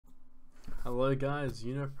Hello guys,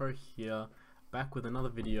 UnoPro here, back with another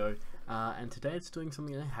video, and today it's doing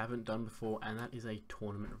something I haven't done before, and that is a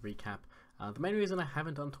tournament recap. The main reason I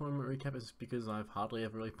haven't done tournament recap is because I've hardly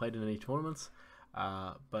ever really played in any tournaments,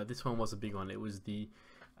 but this one was a big one. It was the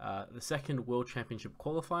second World Championship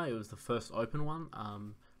qualifier. It was the first open one,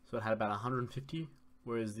 so it had about 150,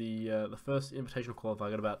 whereas the first invitational qualifier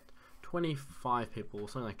got about 25 people or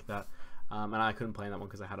something like that. And I couldn't play in that one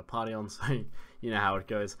because I had a party on, so you know how it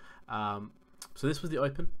goes. So this was the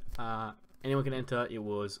open. Anyone can enter. It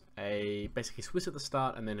was basically Swiss at the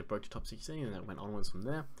start, and then it broke to top 16, and then it went onwards from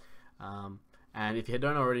there. And if you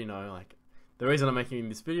don't already know, like, the reason I'm making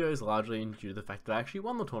this video is largely due to the fact that I actually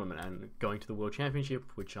won the tournament and going to the World Championship,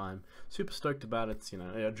 which I'm super stoked about. It's, you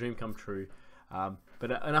know, a dream come true.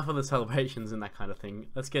 But enough of the celebrations and that kind of thing.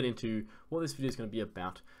 Let's get into what this video is going to be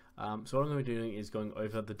about. So what I'm going to be doing is going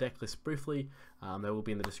over the deck list briefly. They will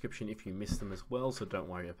be in the description if you missed them as well, so don't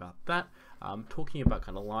worry about that. Talking about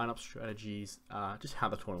kind of lineup strategies, just how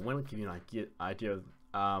the tournament went, give you an idea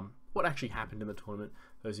of what actually happened in the tournament,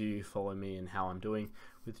 those of you who follow me and how I'm doing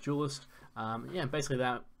with Duelyst. Yeah, basically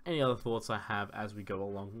that. Any other thoughts I have as we go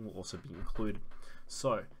along will also be included.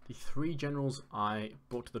 So the three generals I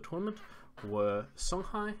brought to the tournament were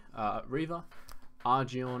Songhai, Riva,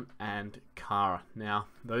 Argion, and Kara. Now,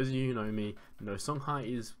 those of you who know me know Songhai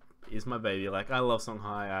is my baby. Like, I love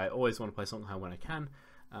Songhai. I always want to play Songhai when I can.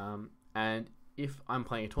 And if I'm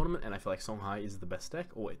playing a tournament and I feel like Songhai is the best deck,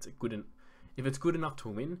 or if it's good enough to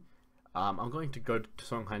win, I'm going to go to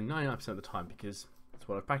Songhai 99% of the time because it's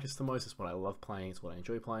what I practice the most. It's what I love playing. It's what I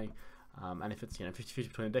enjoy playing. And if it's 50-50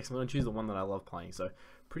 between the decks, I'm going to choose the one that I love playing. So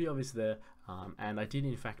pretty obvious there. And I did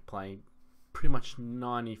in fact play pretty much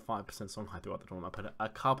 95% Songhai throughout the tournament. I played a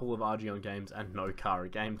couple of Argion games and no Kara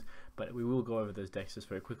games, but we will go over those decks just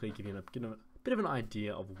very quickly, give you a bit of an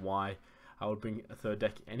idea of why I would bring a third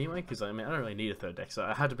deck anyway, because I mean, I don't really need a third deck, so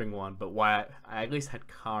I had to bring one, but why I at least had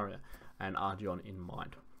Kara and Argion in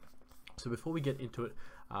mind. So before we get into it,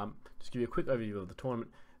 just give you a quick overview of the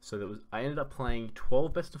tournament. So I ended up playing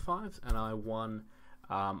 12 best of 5s, and I won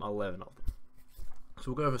 11 of them.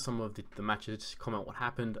 So we'll go over some of the matches, comment what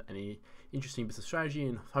happened, any interesting bits of strategy,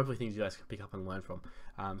 and hopefully things you guys can pick up and learn from,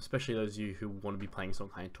 especially those of you who want to be playing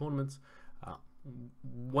Songhai in tournaments.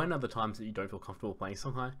 When are the times that you don't feel comfortable playing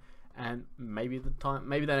Songhai? And maybe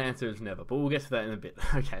that answer is never, but we'll get to that in a bit.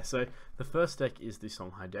 Okay, so the first deck is the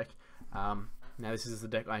Songhai deck. Now this is the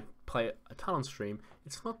deck I play a ton on stream.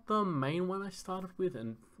 It's not the main one I started with,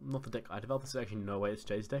 and not the deck I developed. This is actually no way it's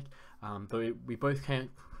Jay's deck. Though we both kind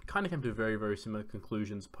of came to very, very similar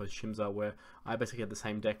conclusions post Shimza, where I basically had the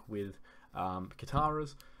same deck with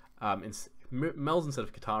Kataras, Mel's instead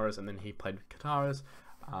of Kataras, and then he played Kataras.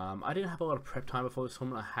 I didn't have a lot of prep time before this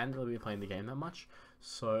tournament. I hadn't really been playing the game that much,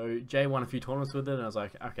 so Jay won a few tournaments with it, and I was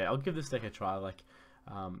like, okay, I'll give this deck a try. Like,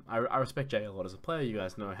 I respect Jay a lot as a player. You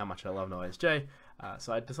guys know how much I love Noah's Jay,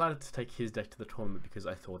 so I decided to take his deck to the tournament because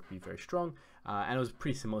I thought it'd be very strong, and it was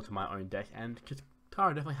pretty similar to my own deck, and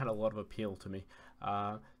Katara definitely had a lot of appeal to me,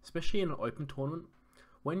 especially in an open tournament.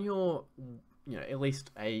 When you're, you know, at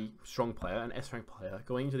least a strong player, an S-rank player,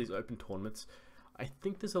 going into these open tournaments, I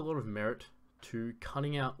think there's a lot of merit to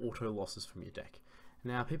cutting out auto losses from your deck.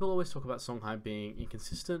 Now, people always talk about Songhai being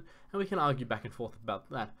inconsistent, and we can argue back and forth about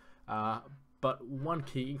that, but one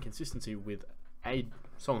key inconsistency with a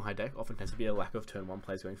Songhai deck often tends to be a lack of turn 1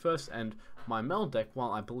 players going first, and my Mel deck,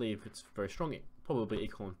 while I believe it's very strong, it probably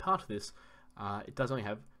equal in part to this, it does only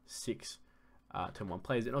have 6 turn 1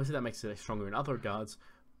 players, and obviously that makes it stronger in other regards,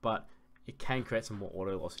 but it can create some more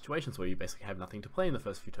auto loss situations where you basically have nothing to play in the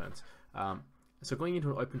first few turns. So going into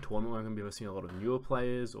an open tournament where I'm going to be seeing a lot of newer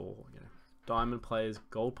players, or, you know, diamond players,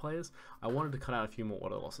 gold players, I wanted to cut out a few more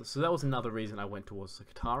auto losses. So that was another reason I went towards the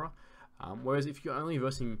Katara. Whereas if you're only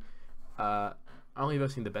versing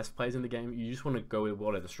the best players in the game, you just want to go with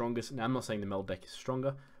what are the strongest. Now, I'm not saying the Mel deck is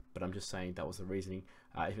stronger, but I'm just saying that was the reasoning.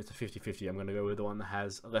 If it's a 50-50, I'm going to go with the one that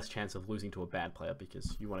has less chance of losing to a bad player,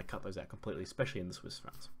 because you want to cut those out completely, especially in the Swiss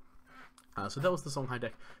rounds. So that was the Songhai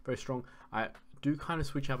deck, very strong. I do kind of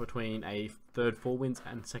switch out between a third 4 wins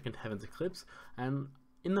and second Heaven's Eclipse, and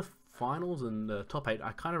in the finals and the top 8,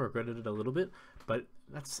 I kind of regretted it a little bit, but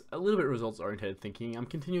that's a little bit results-oriented thinking. I'm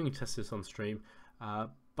continuing to test this on stream,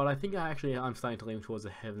 but I think I'm starting to lean towards the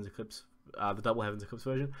Heaven's Eclipse, the double Heaven's Eclipse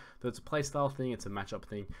version. Though it's a playstyle thing, it's a matchup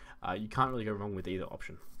thing. You can't really go wrong with either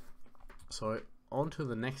option. So on to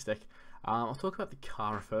the next deck. I'll talk about the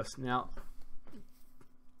Kara first. Now,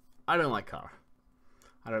 I don't like Kara.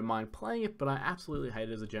 I don't mind playing it, but I absolutely hate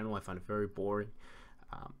it as a general. I find it very boring.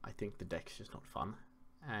 I think the deck's just not fun,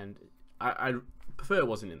 and I prefer it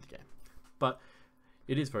wasn't in the game. But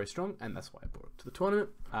it is very strong, and that's why I brought it to the tournament.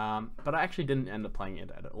 But I actually didn't end up playing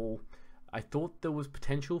it at all. I thought there was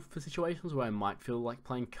potential for situations where I might feel like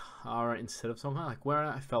playing Kara instead of Songhai, like where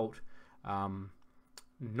I felt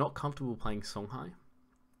not comfortable playing Songhai.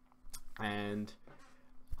 And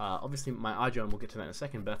obviously my Arjun, we'll get to that in a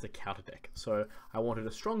second, but that's a counter deck. So I wanted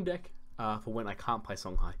a strong deck for when I can't play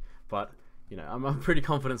Songhai. But, you know, I'm a pretty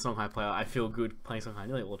confident Songhai player. I feel good playing Songhai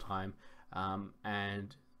nearly all the time.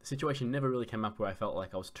 And the situation never really came up where I felt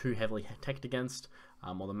like I was too heavily teched against,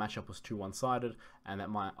 or the matchup was too one-sided, and that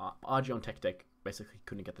my Arjun tech deck basically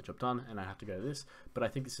couldn't get the job done, and I have to go to this. But I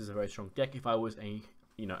think this is a very strong deck. If I was a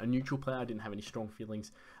neutral player, I didn't have any strong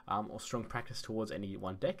feelings or strong practice towards any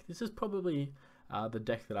one deck, this is probably the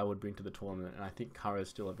deck that I would bring to the tournament, and I think Kara is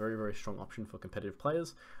still a very, very strong option for competitive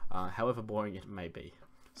players, however boring it may be.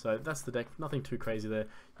 So that's the deck, nothing too crazy there.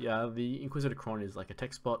 Yeah, the Inquisitor Cron is like a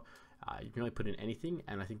tech spot. You can really put in anything,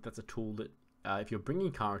 and I think that's a tool that, if you're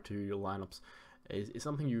bringing Kara to your lineups, is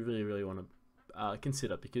something you really, really want to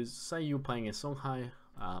consider. Because say you're playing a Songhai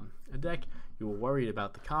a deck, you were worried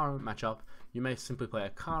about the Kara matchup, you may simply play a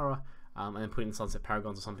Kara and then put in Sunset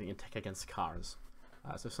Paragons or something and tech against Karas.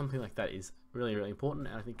 So something like that is really, really important,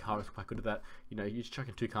 and I think Kara's quite good at that. You know, you just chuck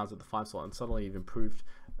in 2 cards at the 5 slot and suddenly you've improved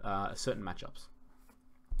certain matchups.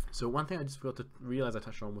 So one thing I just forgot to realize I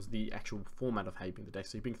touched on was the actual format of how you bring the deck.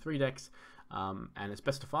 So you bring 3 decks, and it's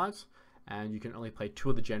best of 5s, and you can only play 2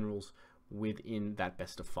 of the generals within that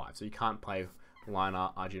best of 5. So you can't play Liner,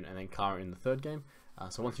 Arjun, and then Kara in the 3rd game.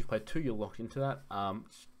 So once you've played 2, you're locked into that.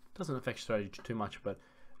 Doesn't affect strategy too much, but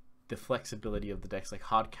the flexibility of the decks, like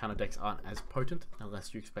hard counter decks, aren't as potent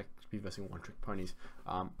unless you expect to be versing one-trick ponies,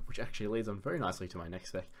 which actually leads on very nicely to my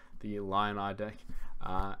next deck, the Lion-Eye deck.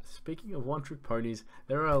 Speaking of one-trick ponies,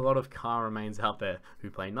 there are a lot of Kara mains out there who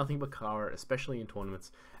play nothing but Kara, especially in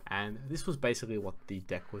tournaments, and this was basically what the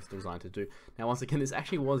deck was designed to do. Now, once again, this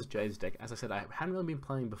actually was Jay's deck. As I said, I hadn't really been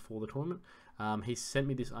playing before the tournament. He sent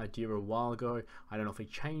me this idea a while ago. I don't know if he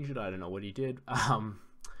changed it, I don't know what he did,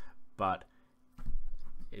 but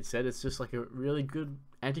it said it's just like a really good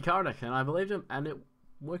anti-Kara deck, and I believed him, and it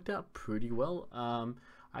worked out pretty well.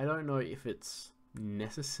 I don't know if it's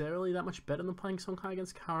necessarily that much better than playing Songhai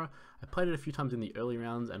against Kara. I played it a few times in the early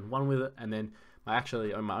rounds and won with it, and then my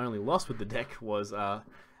only loss with the deck was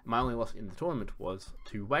my only loss in the tournament was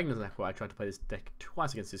to Wagner's deck, where I tried to play this deck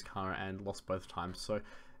twice against this Kara and lost both times. So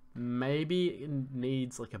maybe it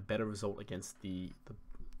needs like a better result against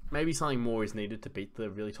maybe something more is needed to beat the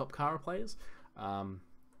really top Kara players.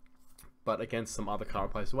 But against some other Kara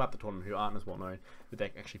players throughout the tournament who aren't as well known, the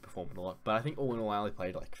deck actually performed a lot. But I think all in all, I only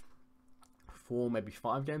played like 4, maybe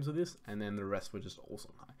 5 games with this, and then the rest were just all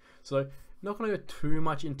Songhai. So not going to go too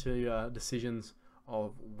much into decisions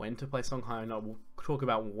of when to play Songhai or not. We'll talk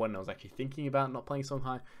about when I was actually thinking about not playing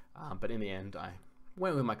Songhai, but in the end, I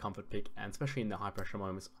went with my comfort pick, and especially in the high pressure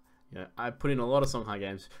moments, you know, I put in a lot of Songhai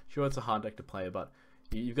games. Sure, it's a hard deck to play, but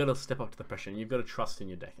you've got to step up to the pressure, and you've got to trust in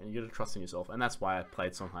your deck, and you've got to trust in yourself, and that's why I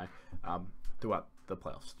played Songhai throughout the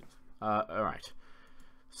playoffs. Alright,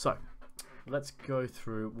 so let's go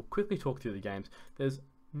through, we'll quickly talk through the games. There's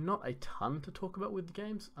not a ton to talk about with the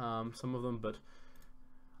games, some of them, but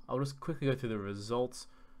I'll just quickly go through the results.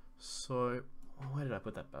 So, where did I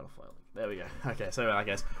put that battlefly? There we go. Okay, so I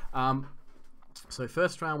guess. So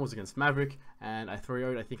first round was against Maverick, and I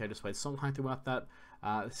 3-0'd. I think I just played Songhai throughout that.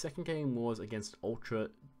 The second game was against Ultra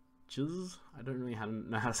Jizz. I don't really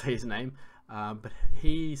know how to say his name, but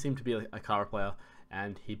he seemed to be a Kara player,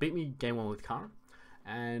 and he beat me game 1 with Kara.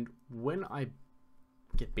 And when I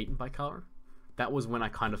get beaten by Kara, that was when I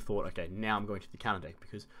kind of thought, okay, now I'm going to the counter deck,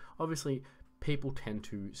 because obviously people tend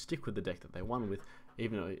to stick with the deck that they won with,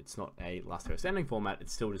 even though it's not a last hero standing format. It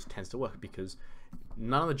still just tends to work because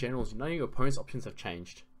none of the generals, none of your opponent's options have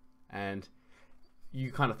changed, and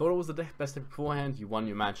you kind of thought it was the best deck beforehand. You won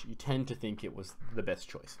your match, you tend to think it was the best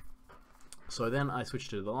choice. So then I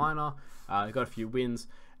switched to the Liner. I got a few wins,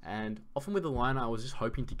 and often with the Liner I was just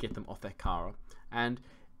hoping to get them off that Kara, and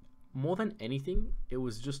more than anything it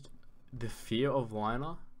was just the fear of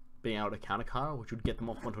Liner being able to counter Kara, which would get them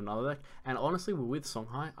off onto another deck. And honestly, with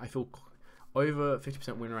Songhai, I feel over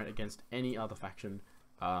 50% win rate against any other faction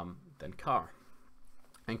than Kara.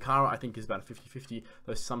 And Kara, I think, is about a 50-50,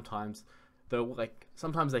 though sometimes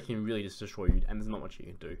they can really just destroy you, and there's not much you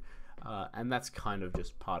can do. And that's kind of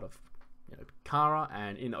just part of, you know, Kara.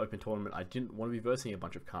 And in the open tournament, I didn't want to be versing a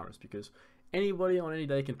bunch of Karas, because anybody on any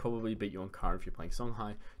day can probably beat you on Kara if you're playing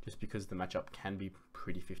Songhai, just because the matchup can be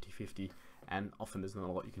pretty 50-50, and often there's not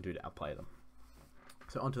a lot you can do to outplay them.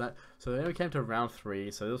 So onto that. So then we came to round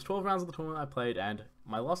 3. So there was 12 rounds of the tournament I played, and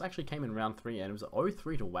my loss actually came in round 3, and it was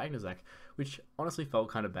 0-3 to Wagnerzak, which honestly felt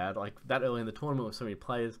kind of bad. Like that early in the tournament with so many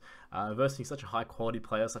players, versing such a high quality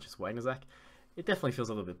player such as Wagnerzak, it definitely feels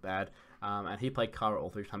a little bit bad. And he played Kara all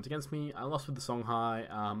 3 times against me. I lost with the Songhai,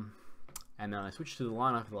 and then I switched to the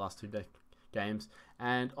lineup for the last 2 games.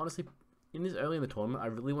 And honestly, in this early in the tournament, I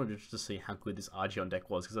really wanted to see how good this Argion deck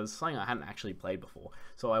was, because it was something I hadn't actually played before.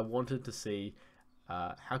 So I wanted to see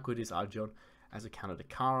how good is Argion as a counter to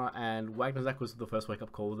Kara, and Wagnerzak was the first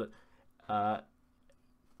wake-up call that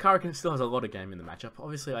Kara still has a lot of game in the matchup.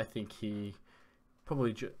 Obviously, I think he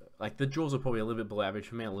probably, like, the draws are probably a little bit below average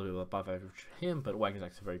for me, a little bit above average for him, but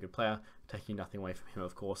Wagnerzak's a very good player, taking nothing away from him,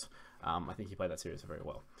 of course. I think he played that series very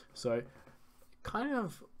well. So, kind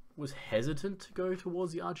of was hesitant to go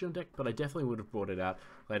towards the Argion deck, but I definitely would have brought it out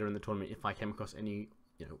later in the tournament if I came across any,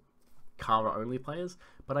 Kara only players,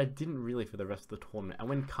 but I didn't really for the rest of the tournament. And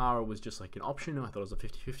when Kara was just like an option, I thought it was a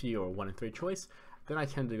 50-50 or a 1-in-3 choice, then I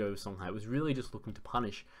tended to go with Songhai. I was really just looking to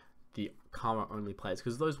punish the Kara only players,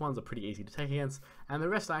 because those ones are pretty easy to take against, and the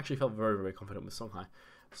rest I actually felt very, very confident with Songhai.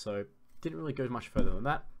 So didn't really go much further than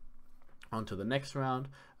that. On to the next round,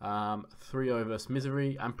 3-0 versus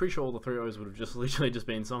Misery. I'm pretty sure all the 3-0s would have just literally just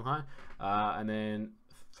been Songhai. And then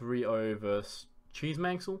 3-0 versus Cheese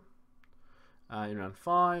Mangsel in round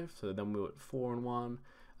 5. So then we were at 4-1.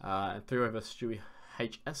 And 3-0 versus Stewie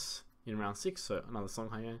HS in round 6. So another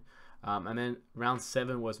Songhai game. And then round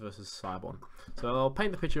 7 was versus Cybon. So I'll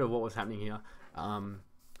paint the picture of what was happening here.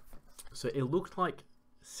 So it looked like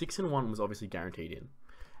 6-1 was obviously guaranteed in,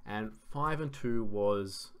 and 5-2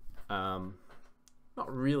 was not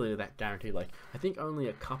really that guaranteed. Like, I think only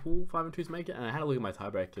a couple 5-2s make it, and I had a look at my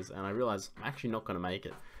tiebreakers, and I realized I'm actually not going to make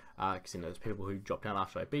it, because there's people who dropped out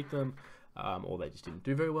after I beat them, or they just didn't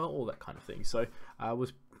do very well, all that kind of thing. So I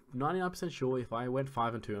was 99% sure if I went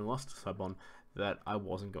 5-2 and lost to Sabon that I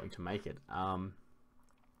wasn't going to make it.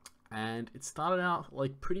 And it started out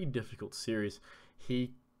like pretty difficult series.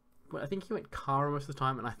 I think he went Kara most of the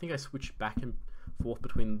time, and I think I switched back and forth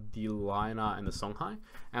between the Liner and the Songhai,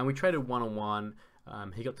 and we traded 1-on-1.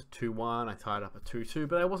 He got to 2-1, I tied up at 2-2,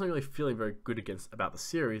 but I wasn't really feeling very good about the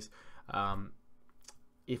series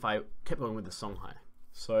if I kept going with the Songhai.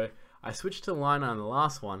 So I switched to Liner on the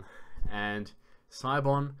last one, and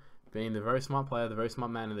Cybon, being the very smart player, the very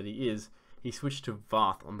smart man that he is, he switched to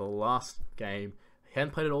Varth on the last game. He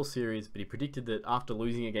hadn't played it all series, but he predicted that after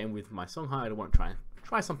losing a game with my Songhai, I'd want to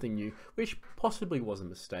try something new, which possibly was a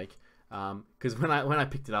mistake. Because when I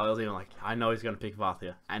picked it up, I was even like, I know he's going to pick Varth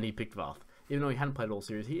here, and he picked Varth. Even though he hadn't played it all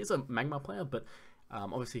series, he is a Magma player, but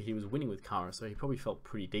obviously he was winning with Kara, so he probably felt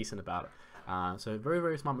pretty decent about it. So very,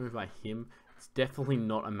 very smart move by him. It's definitely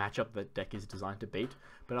not a matchup that deck is designed to beat,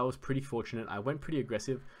 but I was pretty fortunate. I went pretty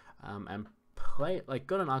aggressive and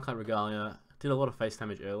got an Archive Regalia, did a lot of face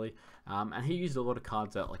damage early, and he used a lot of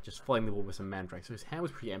cards that just flooding the board with some Mandrake, so his hand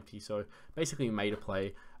was pretty empty. So basically made a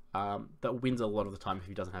play that wins a lot of the time if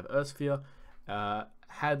he doesn't have Earthsphere.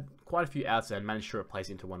 Had quite a few outs and managed to replace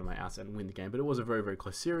into one of my outs and win the game, but it was a very, very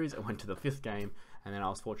close series. It went to the 5th game, and then I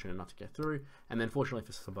was fortunate enough to get through. And then fortunately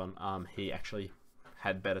for Sabon, he actually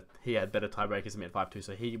had better tiebreakers than me at 5-2,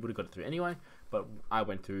 so he would have got it through anyway. But I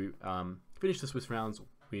went through, finished the Swiss rounds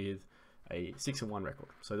with a 6-1 record.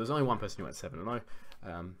 So there's only one person who went 7-0,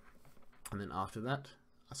 and then after that,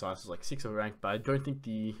 so I was like 6th ranked, but I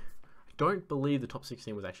don't believe the top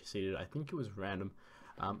 16 was actually seeded. I think it was random.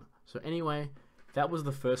 So anyway, that was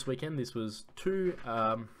the first weekend. This was 2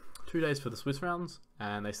 days for the Swiss rounds,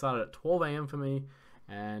 and they started at 12 AM for me,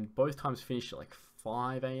 and both times finished at like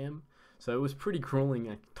 5 AM. So it was pretty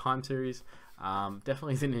grueling time series.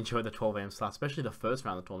 Definitely didn't enjoy the 12 AM start, especially the first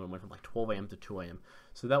round of the tournament went from like 12 AM to 2 AM.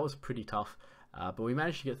 So that was pretty tough, but we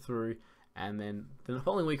managed to get through, and then the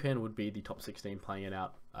following weekend would be the top 16 playing it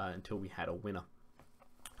out until we had a winner.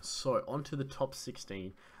 So on to the top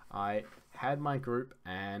 16. I had my group,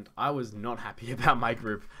 and I was not happy about my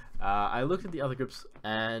group. I looked at the other groups,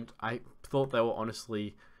 and I thought they were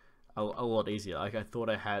honestly a lot easier. Like I called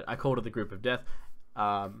it the group of death,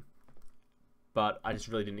 but I just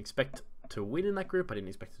really didn't expect to win in that group. I didn't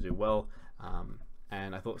expect to do well,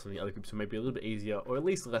 and I thought some of the other groups were maybe a little bit easier, or at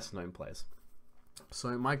least less known players.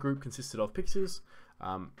 So my group consisted of Pixis,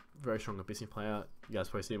 very strong Abyssinian player. You guys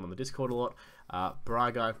probably see him on the Discord a lot.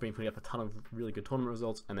 Braga, I've been putting up a ton of really good tournament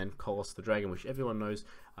results, and then Kolos the Dragon, which everyone knows,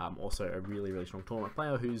 also a really, really strong tournament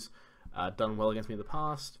player who's done well against me in the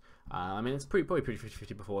past. I mean, it's probably pretty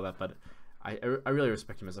 50-50 before that, but I really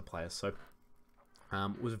respect him as a player. So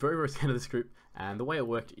was very, very scared of this group, and the way it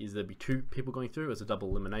worked is there'd be 2 people going through as a double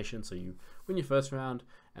elimination. So you win your first round,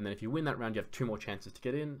 and then if you win that round, you have 2 more chances to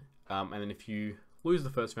get in, and then if you lose the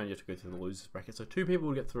first round, you have to go through the losers bracket. So 2 people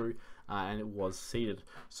would get through, and it was seeded.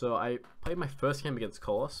 So I played my first game against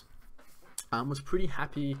Kolos. Was pretty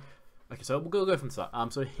happy. Okay, so we'll go from the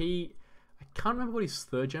start. So I can't remember what his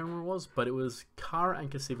third general was, but it was Kara and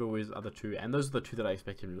Cassiva were his other 2, and those are the 2 that I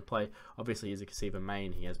expected him to play. Obviously, he's a Cassiva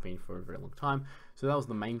main, he has been for a very long time, so that was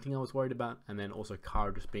the main thing I was worried about, and then also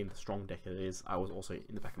Kara just being the strong deck that it is, I was also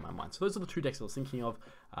in the back of my mind. So those are the 2 decks I was thinking of,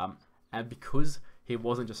 and because he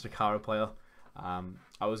wasn't just a Kara player,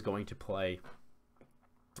 I was going to play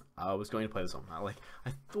the Songhai. Like,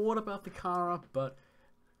 I thought about the Kara, but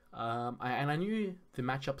I knew the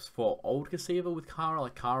matchups for old Cassiva with Kara.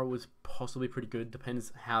 Like, Kara was possibly pretty good,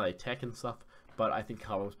 depends how they tech and stuff, but I think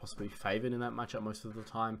Kara was possibly favoured in that matchup most of the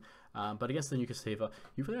time. But against the new Cassiva,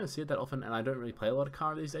 you really don't see it that often, and I don't really play a lot of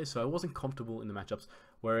Kara these days, so I wasn't comfortable in the matchups,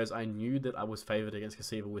 whereas I knew that I was favoured against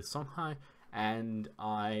Cassiva with Songhai, and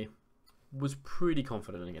I was pretty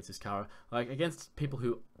confident against this Kara. Like, against people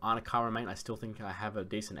who aren't a Kara main, I still think I have a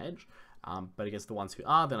decent edge. But against the ones who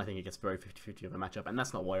are, then I think it gets very 50-50 of a matchup, and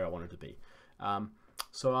that's not where I wanted to be.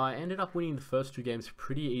 So I ended up winning the first 2 games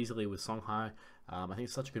pretty easily with Songhai. I think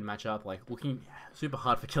it's such a good matchup, like looking super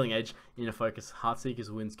hard for killing edge in a focus. Heartseekers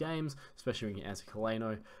wins games, especially when you answer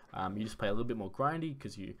Kaleno. You just play a little bit more grindy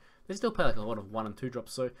because they still play like a lot of 1 and 2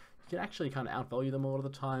 drops, so you can actually kind of outvalue them a lot of the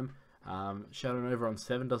time. Shadow Nova on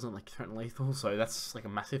 7 doesn't like threaten lethal, so that's like a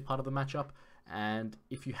massive part of the matchup. And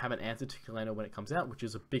if you haven't answered to Kaleno when it comes out, which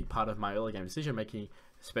is a big part of my early game decision making,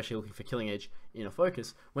 especially looking for killing edge in a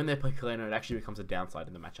focus, when they play Kaleno, it actually becomes a downside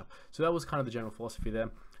in the matchup. So that was kind of the general philosophy there.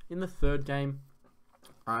 In the third game,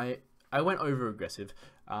 I went over aggressive.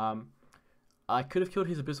 I could have killed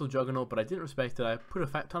his Abyssal Juggernaut, but I didn't respect it. I put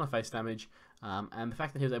a ton of face damage, and the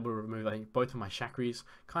fact that he was able to remove, I think, both of my Chakris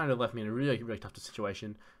kind of left me in a really, really tough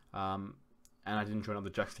situation. And I didn't draw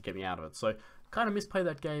another Jux to get me out of it. So kind of misplayed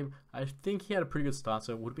that game. I think he had a pretty good start,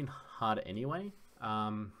 so it would have been hard anyway.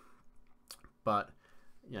 But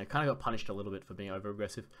you know, kind of got punished a little bit for being over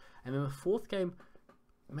aggressive. And then the fourth game,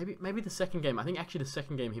 maybe the second game. I think actually the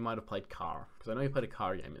second game he might have played Kara, because I know he played a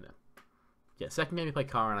Kara game in there. Yeah, second game he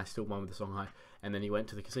played Kara, and I still won with the Songhai. And then he went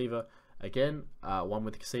to the Cassiva again, won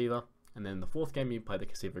with the Cassiva. And then the fourth game he played the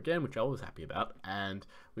Cassiva again, which I was happy about, and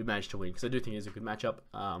we managed to win because I do think it's a good matchup.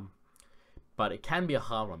 But it can be a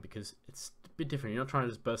hard one because it's a bit different. You're not trying to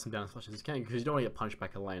just burst them down as much as you can because you don't want to get punished by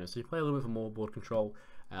Kaleno. So you play a little bit more board control,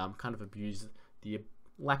 kind of abuse the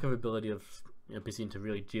lack of ability of Byzantine to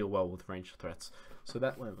really deal well with ranged threats. So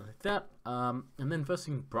that went like that. And then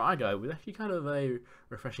versing Bryguy was actually kind of a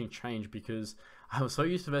refreshing change because I was so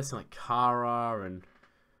used to versing like Kara and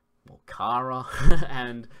Kara,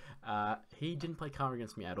 and he didn't play Kara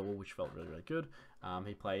against me at all, which felt really, really good.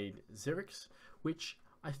 He played Xerix, which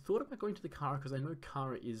I thought about going to the Kara because I know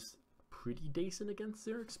Kara is pretty decent against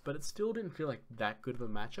Xerix, but it still didn't feel like that good of a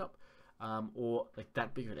matchup, or like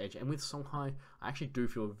that big of an edge. And with Songhai, I actually do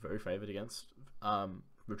feel very favoured against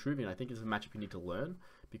Vitruvian. I think it's a matchup you need to learn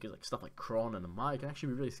because like stuff like Kron and Amaya can actually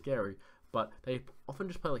be really scary, but they often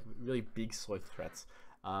just play like really big slow threats.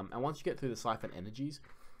 And once you get through the Siphon energies,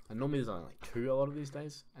 and normally there's only like 2 a lot of these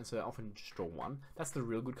days, and so I often just draw 1. That's the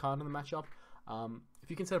real good card in the matchup. If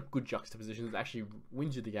you can set up good juxtapositions, it actually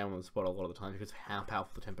wins you the game on the spot a lot of the time because of how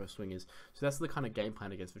powerful the tempo swing is. So that's the kind of game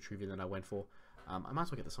plan against Vitruvian that I went for. I might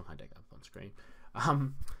as well get the Songhai deck up on screen.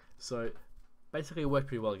 So basically it worked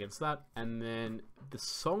pretty well against that. And then the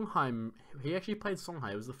Songhai, he actually played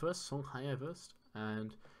Songhai. It was the first Songhai I versed,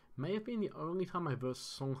 and may have been the only time I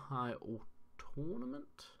versed Songhai all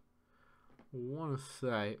tournament. I want to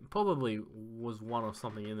say probably was 1 or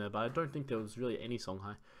something in there, but I don't think there was really any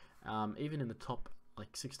Songhai. Even in the top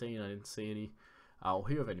like 16, I didn't see any or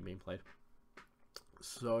hear of any being played.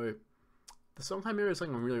 So the Songhai mirror is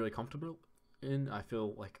something I'm really, really comfortable in. I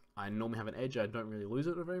feel like I normally have an edge. I don't really lose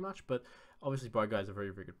it very much, but obviously Bryguy is a very,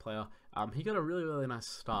 very good player. He got a really, really nice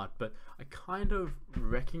start, but I kind of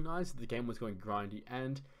recognized that the game was going grindy,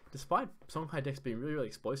 and despite Songhai decks being really, really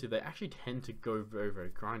explosive, they actually tend to go very, very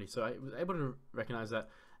grindy. So I was able to recognize that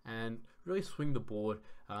and really swing the board.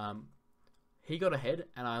 He got ahead,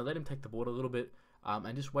 and I let him take the board a little bit,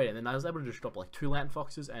 and just wait. And then I was able to just drop like 2 Lantern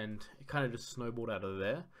Foxes, and it kind of just snowballed out of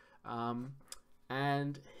there.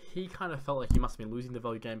 And he kind of felt like he must have been losing the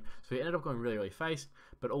value game, so he ended up going really, really face.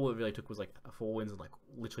 But all it really took was like 4 wins and like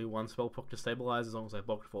literally 1 spell proc to stabilize as long as I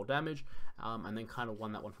blocked 4 damage, and then kind of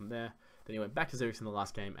won that one from there. Then he went back to Xerix in the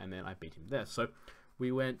last game, and then I beat him there. So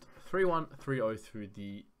we went 3-1, 3-0 through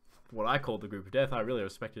the what I called the group of death. I really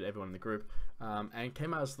respected everyone in the group, and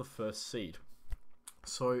came out as the first seed.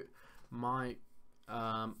 So my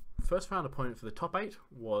first round opponent for the top 8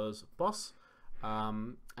 was Boss,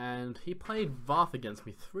 and he played Varth against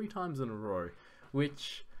me 3 times in a row,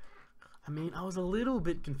 which, I mean, I was a little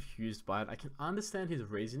bit confused by it. I can understand his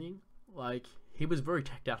reasoning. Like, he was very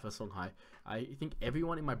teched out for Songhai. I think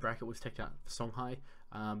everyone in my bracket was teched out for Songhai,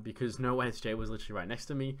 because No SJ was literally right next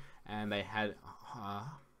to me, and they had, I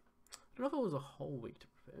don't know if it was a whole week to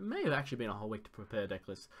prepare. It may have actually been a whole week to prepare deck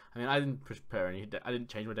lists. I mean, I didn't prepare any, I didn't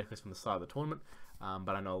change my deck list from the start of the tournament,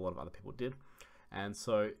 but I know a lot of other people did. And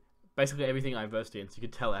so, basically everything I versed in, so you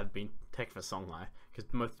could tell it had been tech for Songhai, because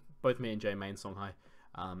both me and Jay main Songhai,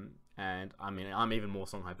 and I mean, I'm even more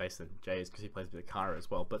Songhai based than Jay is, because he plays a bit of Kara as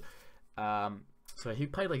well, but, so he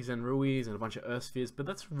played like Zenruis and a bunch of Earth Spheres, but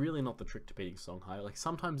that's really not the trick to beating Songhai. Like,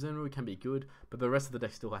 sometimes Zenrui can be good, but the rest of the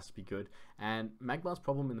deck still has to be good. And Magmar's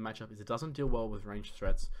problem in the matchup is it doesn't deal well with ranged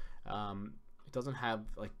threats. It doesn't have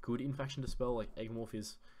like good infection dispel. Like Egmorph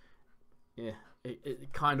is, yeah,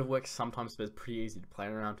 it kind of works sometimes, but it's pretty easy to play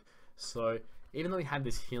around. So even though he had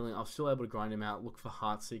this healing, I was still able to grind him out, look for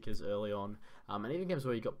Heart Seekers early on, and even games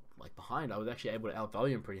where he got like behind, I was actually able to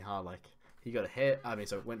outvalue him pretty hard. Like, he got ahead,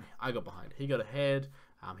 so when I got behind, he got ahead,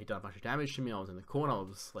 he done a bunch of damage to me, I was in the corner, I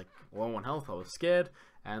was like low on health, I was scared,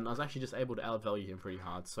 and I was actually just able to outvalue him pretty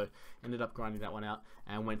hard, so ended up grinding that one out,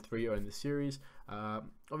 and went 3-0 in the series.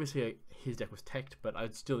 Obviously his deck was teched, but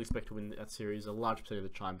I'd still expect to win that series a large percent of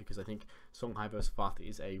the time, because I think Songhai vs Farth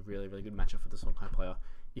is a really, really good matchup for the Songhai player,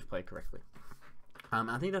 if played correctly.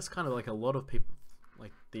 I think that's kind of like a lot of people,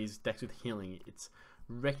 like these decks with healing, it's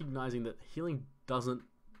recognizing that healing doesn't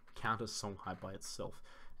counter Songhai by itself,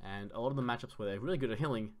 and a lot of the matchups where they're really good at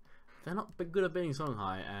healing, they're not good at beating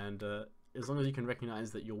Songhai, and as long as you can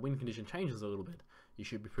recognize that your win condition changes a little bit, you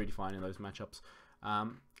should be pretty fine in those matchups.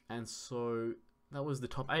 And so that was the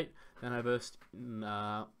top 8. Then I versed in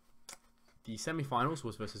the semi-finals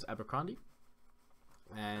was versus Abercrombie,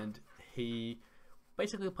 and he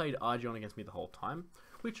basically played Argion against me the whole time,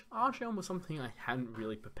 which Argion was something I hadn't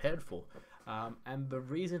really prepared for. And the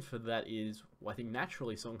reason for that is, well, I think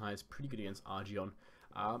naturally Songhai is pretty good against Argion.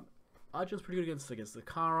 Argion's pretty good against the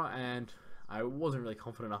Kara, and I wasn't really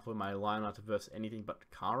confident enough with my lineup to verse anything but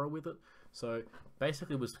Kara with it. So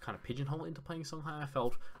basically was kind of pigeonholed into playing Songhai. I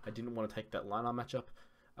felt I didn't want to take that lineup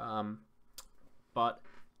matchup. But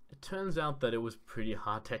it turns out that it was pretty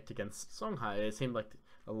hard teched against Songhai. It seemed like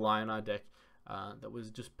a Lionar deck that was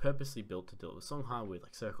just purposely built to deal with Songhai, with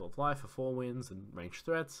like Circle of Life for 4 wins and ranged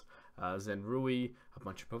threats, Zenrui, a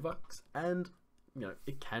bunch of provokes, and you know,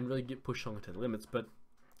 it can really get pushed Songhai to the limits. But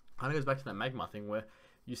kind of goes back to that Magmar thing where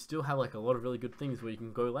you still have like a lot of really good things where you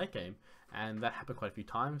can go late game, and that happened quite a few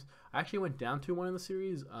times. I actually went down 2-1 in the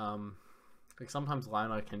series. Like sometimes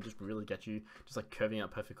Lionar can just really get you, just like curving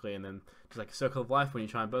out perfectly, and then just like a Circle of Life when you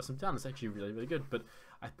try and burst them down, it's actually really, really good. But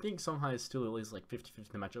I think Songhai is still at least like 50-50 in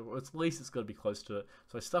the matchup, or at least it's got to be close to it.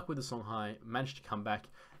 So I stuck with the Songhai, managed to come back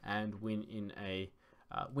and win in a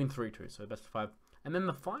win 3-2, so best of 5. And then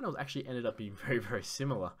the finals actually ended up being very, very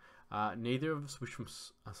similar. Neither of us switched from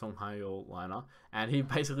Songhai or Lionar, and he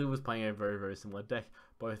basically was playing a very, very similar deck.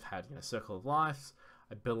 Both had, you know, Circle of Life,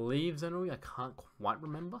 I believe Zenrui, I can't quite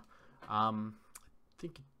remember. I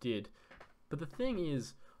think it did. But the thing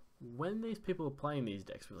is, when these people are playing these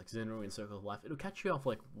decks with like Zenrui and Circle of Life, it'll catch you off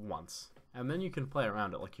like once, and then you can play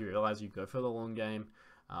around it. Like you realize you go for the long game.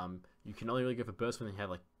 You can only really go for burst when you have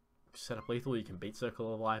like set up lethal. You can beat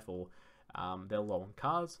Circle of Life, or they're low on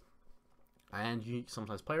cards. And you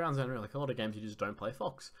sometimes play around Zenrui. Like a lot of games, you just don't play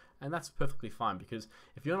Fox, and that's perfectly fine, because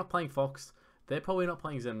if you're not playing Fox, they're probably not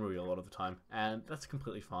playing Zenrui a lot of the time, and that's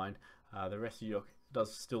completely fine. The rest of your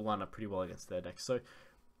does still line up pretty well against their decks. So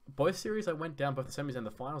both series I went down, both the semis and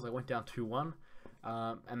the finals, I went down 2-1,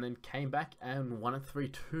 and then came back and won it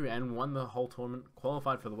 3-2 and won the whole tournament,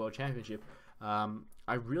 qualified for the World Championship.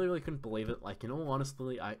 I really, really couldn't believe it. Like in all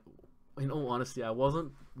honesty, I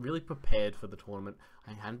wasn't really prepared for the tournament.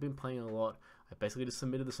 I hadn't been playing a lot. I basically just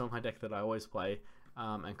submitted the Songhai deck that I always play,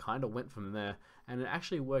 and kind of went from there. And it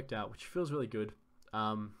actually worked out, which feels really good.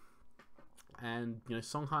 And you know,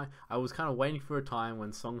 Songhai, I was kind of waiting for a time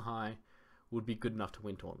when Songhai would be good enough to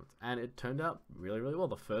win tournaments, and it turned out really, really well.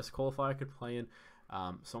 The first qualifier I could play in,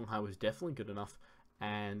 Songhai was definitely good enough,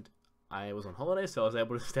 and I was on holiday, so I was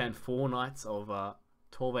able to stand 4 nights of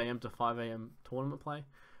 12 AM to 5 AM tournament play,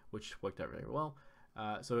 which worked out really well.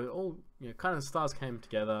 So it all, you know, kind of stars came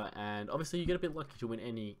together, and obviously you get a bit lucky to win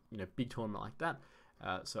any, you know, big tournament like that.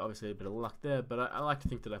 So obviously a bit of luck there, but I like to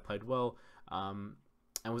think that I played well,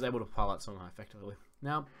 and was able to pile out Songhai effectively.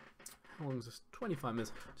 Now, how long is this? 25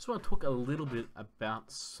 minutes. Just want to talk a little bit about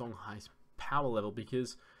Songhai's power level,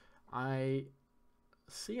 because I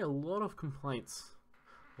see a lot of complaints,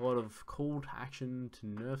 a lot of call to action to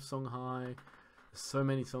nerf Songhai, so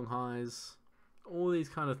many Songhais, all these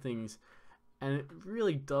kind of things, and it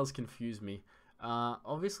really does confuse me.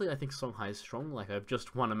 Obviously, I think Songhai is strong. Like, I've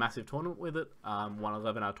just won a massive tournament with it, won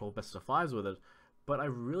 11 out of 12 best of 5s with it, but I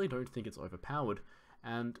really don't think it's overpowered.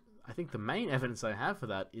 And I think the main evidence I have for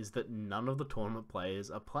that is that none of the tournament players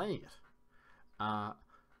are playing it.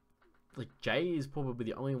 Like, Jay is probably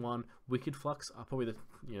the only one. Wicked Flux are probably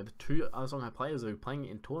the two other Songhai players who are playing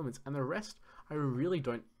it in tournaments, and the rest I really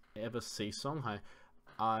don't ever see Songhai.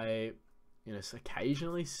 I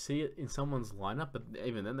occasionally see it in someone's lineup, but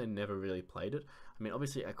even then they never really played it. I mean,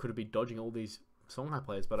 obviously I could be dodging all these Songhai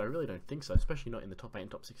players, but I really don't think so, especially not in the top 8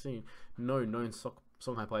 and top 16. No known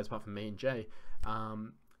Songhai players apart from me and Jay.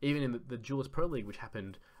 Even in the Duelyst Pro League, which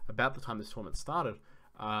happened about the time this tournament started,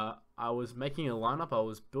 I was making a lineup. I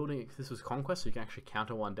was building, this was Conquest, so you can actually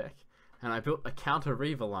counter one deck, and I built a counter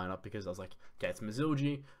Reaver lineup because I was like, okay, it's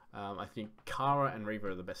Mizilji. I think Kara and Reaver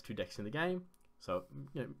are the best 2 decks in the game. So,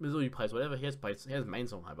 Mizilji plays whatever. He has main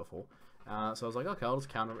Songhai before. So I was like, okay, I'll just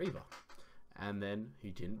counter Reaver. And then he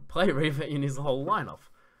didn't play Reaver in his whole lineup.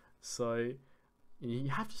 So you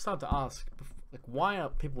have to start to ask, like, why are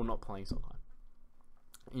people not playing Songhai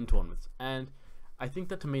in tournaments? And I think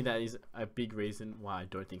that, to me, that is a big reason why I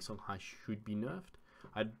don't think Songhai should be nerfed.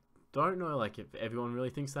 I don't know, like, if everyone really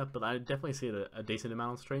thinks that, but I definitely see it a decent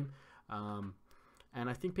amount on stream. And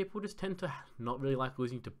I think people just tend to not really like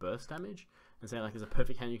losing to burst damage and saying, like, there's a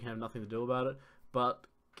perfect hand, you can have nothing to do about it. But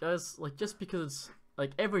guys, like, just because it's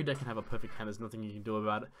like, every deck can have a perfect hand, there's nothing you can do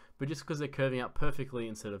about it. But just because they're curving out perfectly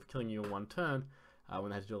instead of killing you in one turn when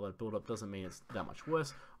they have to do a lot of build up, doesn't mean it's that much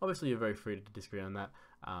worse. Obviously, you're very free to disagree on that.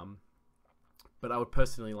 But I would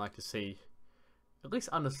personally like to see, at least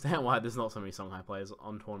understand why there's not so many Songhai players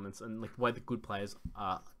on tournaments, and like why the good players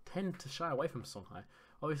tend to shy away from Songhai.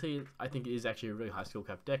 Obviously, I think it is actually a really high skill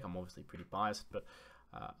cap deck. I'm obviously pretty biased, but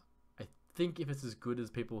I think if it's as good as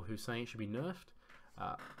people who saying it should be nerfed,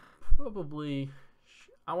 probably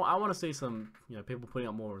I want to see some people putting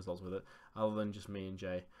up more results with it, other than just me and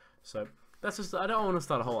Jay. So that's just, I don't want to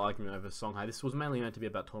start a whole argument over Songhai. This was mainly meant to be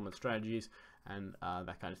about tournament strategies and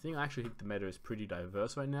that kind of thing. I actually think the meta is pretty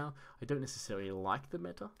diverse right now. I don't necessarily like the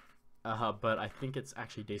meta, but I think it's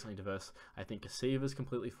actually decently diverse. I think Cassiva is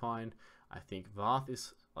completely fine. I think Varth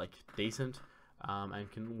is like decent and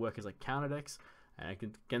can work as like counter decks and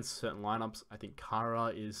against certain lineups. I think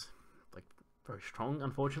Kara is like very strong,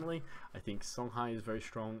 unfortunately. I think Songhai is very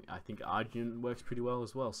strong. I think Arjun works pretty well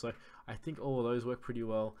as well. So I think all of those work pretty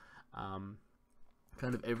well.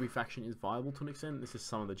 Kind of every faction is viable to an extent. This is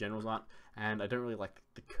some of the generals aren't, and I don't really like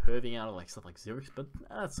the curving out of like stuff like Xerix, but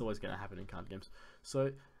that's always going to happen in card games. So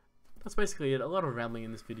that's basically it. A lot of rambling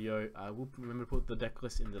in this video. We'll remember to put the deck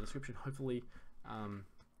list in the description, hopefully.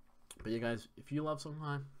 But yeah, guys, if you love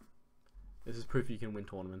Songhai, this is proof you can win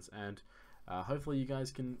tournaments, and hopefully you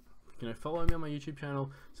guys can follow me on my YouTube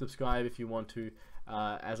channel, subscribe if you want to,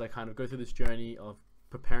 as I kind of go through this journey of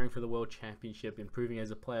preparing for the World Championship, improving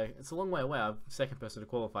as a player. It's a long way away. I'm the second person to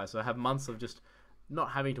qualify, so I have months of just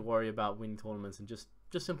not having to worry about winning tournaments and just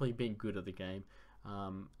simply being good at the game.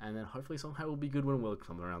 And then hopefully Songhai will be good when World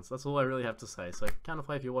comes around. So that's all I really have to say. So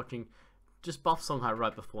Counterplay, if you're watching, just buff Songhai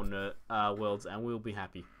right before Worlds and we'll be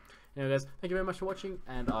happy. Anyway guys, thank you very much for watching,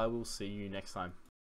 and I will see you next time.